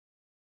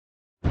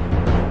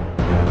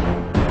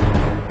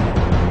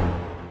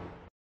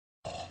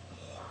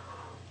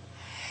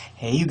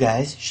Hey you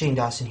guys, Shane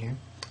Dawson here.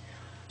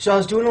 So I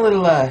was doing a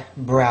little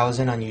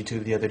browsing on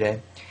YouTube the other day,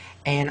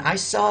 and I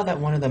saw that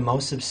one of the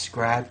most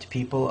subscribed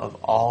people of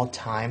all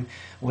time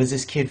was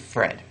this kid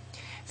Fred.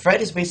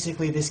 Fred is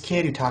basically this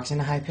kid who talks in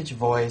a high-pitched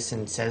voice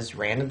and says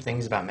random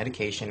things about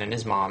medication and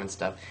his mom and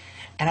stuff.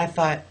 And I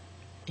thought,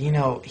 you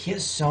know, he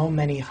has so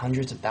many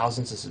hundreds of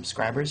thousands of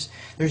subscribers,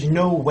 there's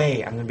no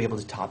way I'm going to be able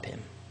to top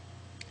him.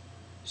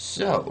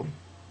 So,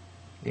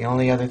 the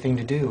only other thing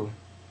to do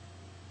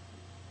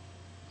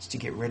is to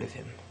get rid of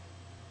him.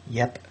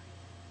 Yep,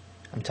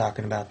 I'm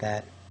talking about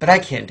that. But I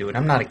can't do it.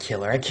 I'm not a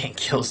killer. I can't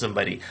kill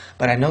somebody.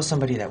 But I know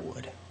somebody that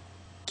would.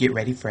 Get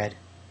ready, Fred.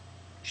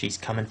 She's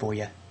coming for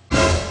you. Hey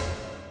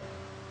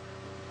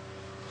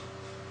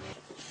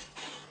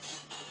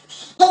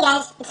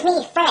guys, it's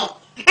me, Fred.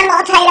 I'm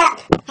all tied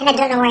up, and I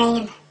don't know where I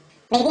am.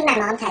 Maybe my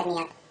mom tied me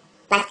up.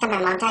 Last time my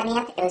mom tied me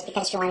up, it was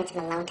because she wanted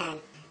some alone time.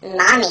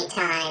 Mommy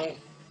time.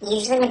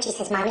 Usually when she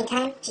says mommy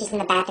time, she's in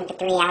the bathroom for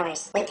 3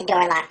 hours, with the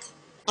door locked,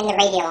 and the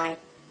radio on.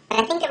 But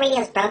I think the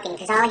radio's broken,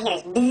 because all I hear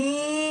is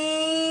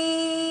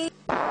bzzz.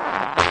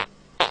 I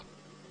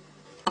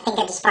think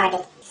I just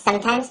farted.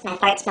 Sometimes my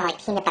farts smell like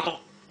peanut butter,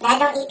 but I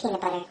don't eat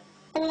peanut butter.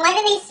 Then why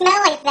do they smell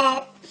like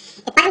that?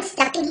 If I'm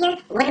stuck in here,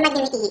 what am I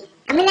going to eat?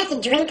 I'm going to have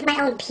to drink my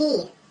own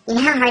pee. You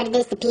know how hard it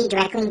is to pee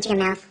directly into your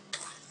mouth?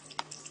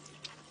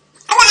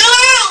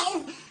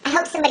 I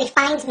hope somebody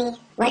finds me.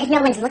 What if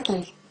no one's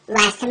looking?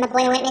 Last time a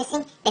boy went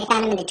missing, they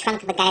found him in the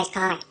trunk of a guy's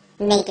car,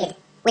 naked,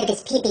 with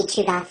his pee-pee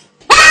chewed off.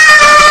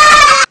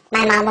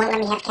 My mom won't let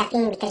me have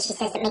caffeine because she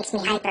says it makes me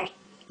hyper.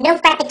 No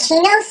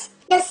frappuccinos?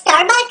 No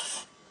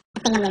Starbucks? I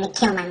think I'm going to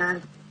kill my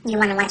mom. You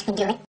want to watch me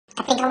do it?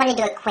 I think I want to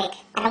do it quick.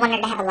 I don't want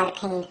her to have a lot of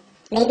pain.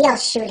 Maybe I'll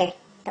shoot her.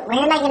 But where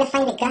am I going to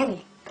find a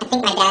gun? I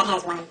think my dad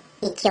has one.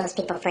 He kills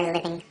people for a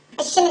living.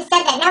 I shouldn't have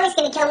said that. Now he's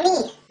going to kill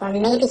me. Or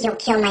maybe he'll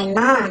kill my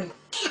mom.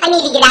 I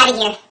need to get out of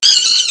here.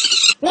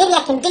 Maybe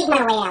I can dig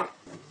my way out.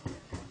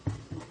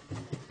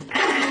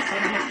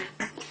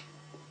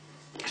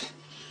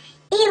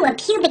 Ew, a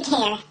pubic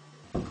hair.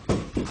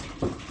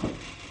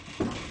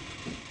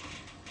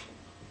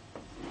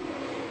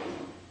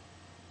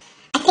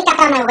 I think I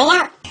found my way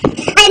out.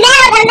 I'm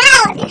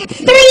out!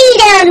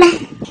 Freedom!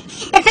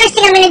 The first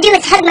thing I'm gonna do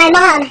is hug my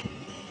mom.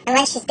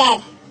 Unless she's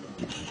dead.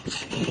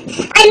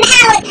 I'm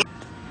out!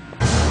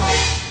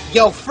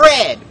 Yo,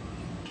 Fred!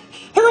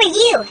 Who are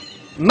you?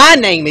 My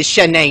name is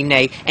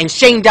Shanae, and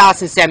Shane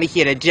Dawson sent me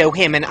here to do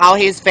him and all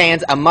his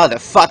fans a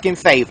motherfucking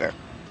favor.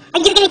 Are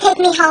you gonna take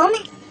me home?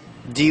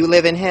 Do you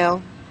live in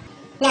hell?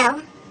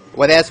 No.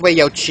 Well, that's where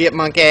your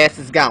chipmunk ass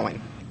is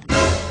going.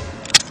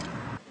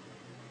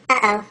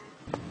 Uh-oh.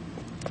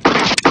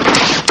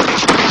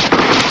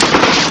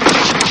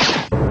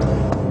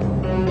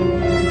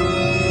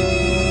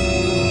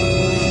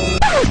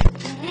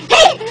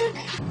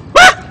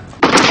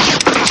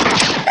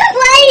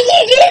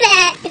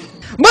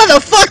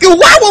 Motherfucker,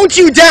 why won't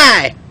you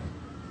die?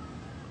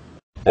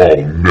 I'll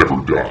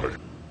never die.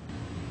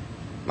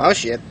 Oh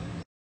shit.